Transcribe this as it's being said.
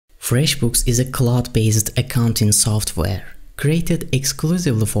FreshBooks is a cloud-based accounting software created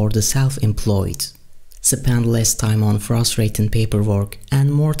exclusively for the self-employed. Spend less time on frustrating paperwork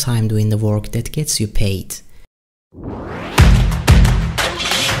and more time doing the work that gets you paid.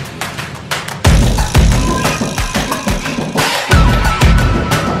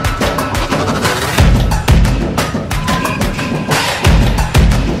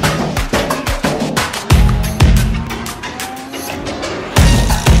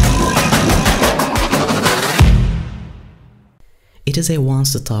 It is a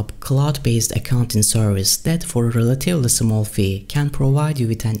one-stop, cloud-based accounting service that for a relatively small fee can provide you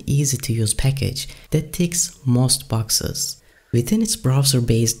with an easy-to-use package that ticks most boxes. Within its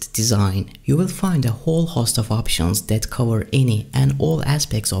browser-based design, you will find a whole host of options that cover any and all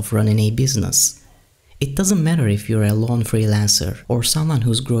aspects of running a business. It doesn't matter if you're a lone freelancer or someone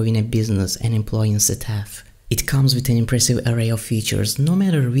who's growing a business and employing staff. It comes with an impressive array of features no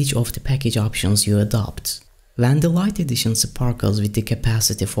matter which of the package options you adopt. When the Lite Edition sparkles with the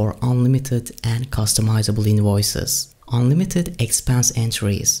capacity for unlimited and customizable invoices, unlimited expense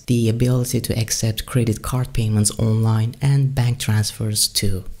entries, the ability to accept credit card payments online and bank transfers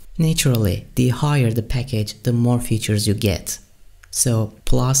too. Naturally, the higher the package, the more features you get. So,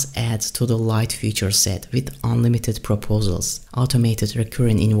 Plus adds to the Lite feature set with unlimited proposals, automated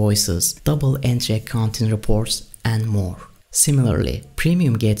recurring invoices, double entry accounting reports, and more. Similarly,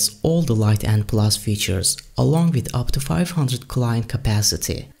 Premium gets all the Lite and Plus features along with up to 500 client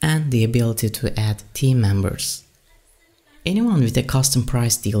capacity and the ability to add team members. Anyone with a custom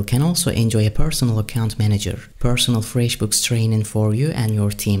price deal can also enjoy a personal account manager, personal FreshBooks training for you and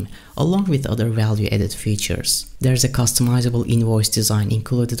your team, along with other value-added features. There's a customizable invoice design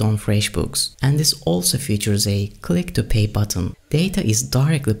included on FreshBooks, and this also features a click-to-pay button. Data is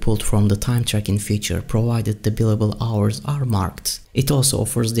directly pulled from the time tracking feature provided the billable hours are marked. It also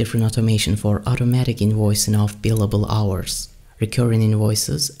offers different automation for automatic invoicing of billable hours, recurring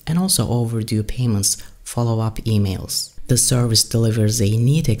invoices, and also overdue payments, follow-up emails. The service delivers a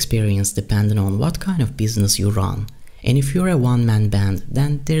neat experience depending on what kind of business you run. And if you're a one-man band,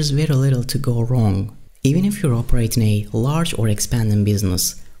 then there's very little to go wrong. Even if you're operating a large or expanding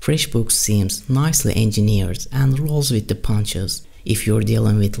business, FreshBooks seems nicely engineered and rolls with the punches if you're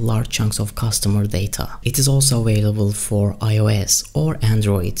dealing with large chunks of customer data. It is also available for iOS or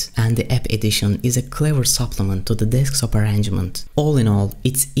Android, and the app edition is a clever supplement to the desktop arrangement. All in all,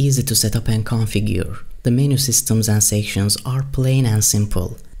 it's easy to set up and configure. The menu systems and sections are plain and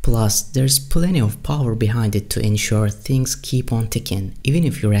simple. Plus, there's plenty of power behind it to ensure things keep on ticking, even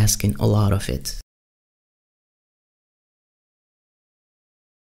if you're asking a lot of it.